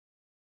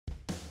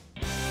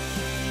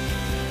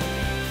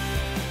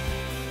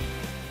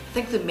I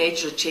think the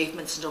major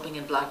achievements in opening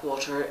in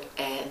Blackwater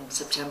in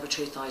September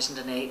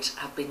 2008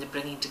 have been the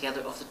bringing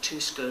together of the two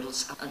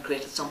schools and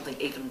created something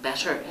even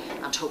better,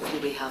 and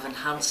hopefully we have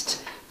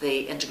enhanced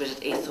the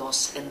integrated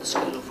ethos in the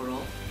school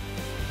overall.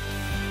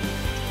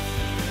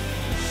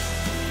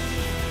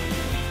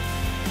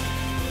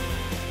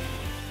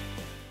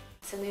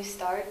 It's a new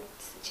start,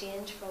 it's a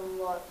change from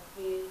what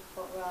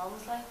realm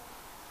was like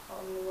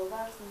on the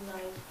mobiles and now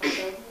our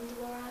building to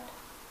go around.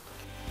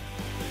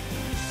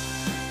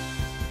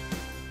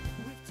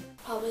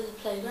 Probably the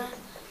playground,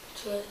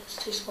 so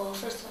it's too small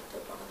for us to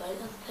run about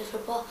and play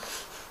football.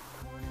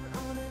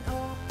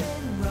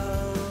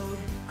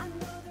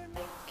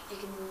 Like, you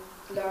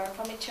can learn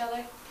from each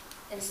other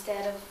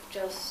instead of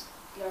just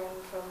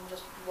learning from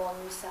just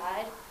one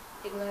side.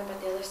 You can learn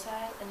about the other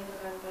side and you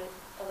can learn about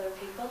other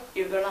people.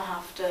 You're going to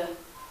have to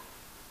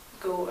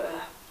go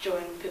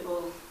join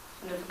people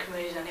in different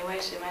communities anyway,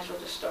 so you might as well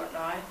just start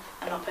now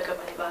and not pick up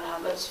any bad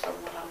habits from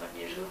what happened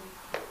years ago.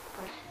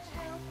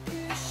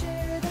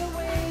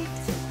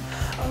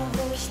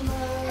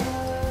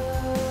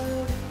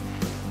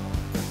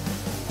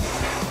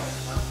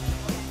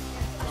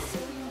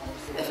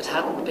 If it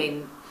hadn't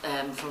been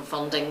from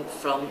funding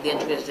from the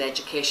Integrated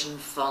Education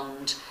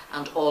Fund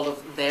and all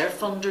of their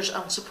funders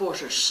and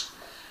supporters,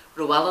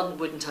 Rowan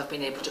wouldn't have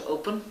been able to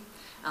open,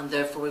 and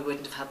therefore we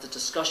wouldn't have had the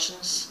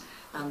discussions,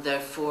 and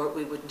therefore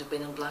we wouldn't have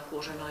been in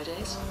Blackwater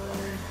nowadays.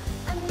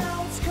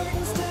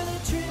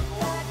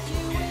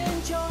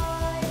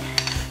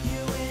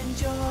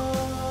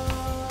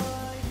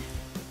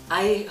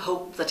 I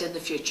hope that in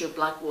the future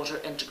Blackwater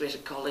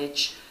Integrated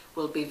College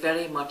will be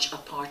very much a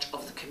part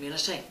of the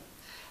community,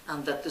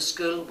 and that the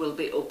school will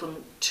be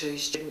open to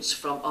students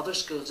from other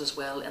schools as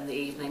well in the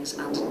evenings,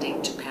 and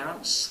indeed to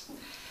parents.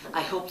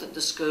 I hope that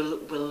the school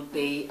will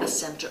be a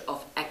centre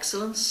of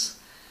excellence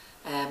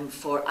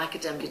for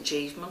academic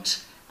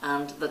achievement,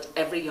 and that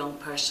every young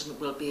person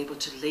will be able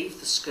to leave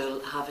the school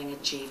having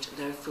achieved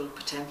their full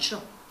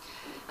potential.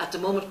 At the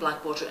moment,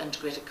 Blackwater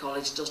Integrated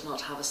College does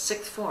not have a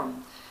sixth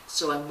form,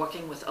 so I'm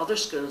working with other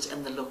schools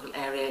in the local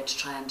area to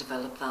try and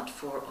develop that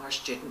for our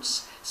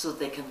students so that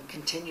they can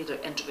continue their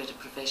integrated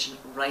provision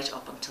right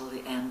up until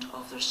the end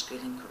of their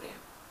schooling career.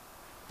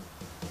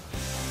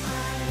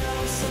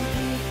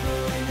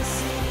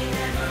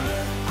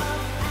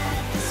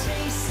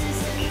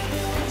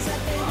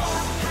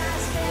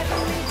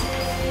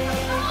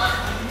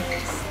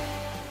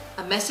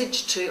 A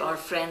message to our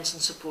friends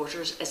and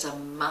supporters is a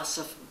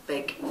massive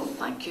big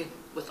thank you.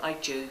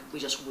 Without you, we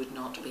just would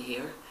not be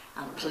here.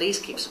 And please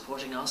keep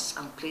supporting us,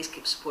 and please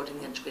keep supporting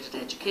the Integrated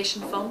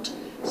Education Fund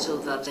so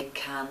that it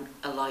can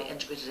allow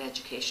integrated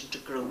education to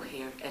grow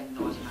here in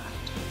Northern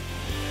Ireland.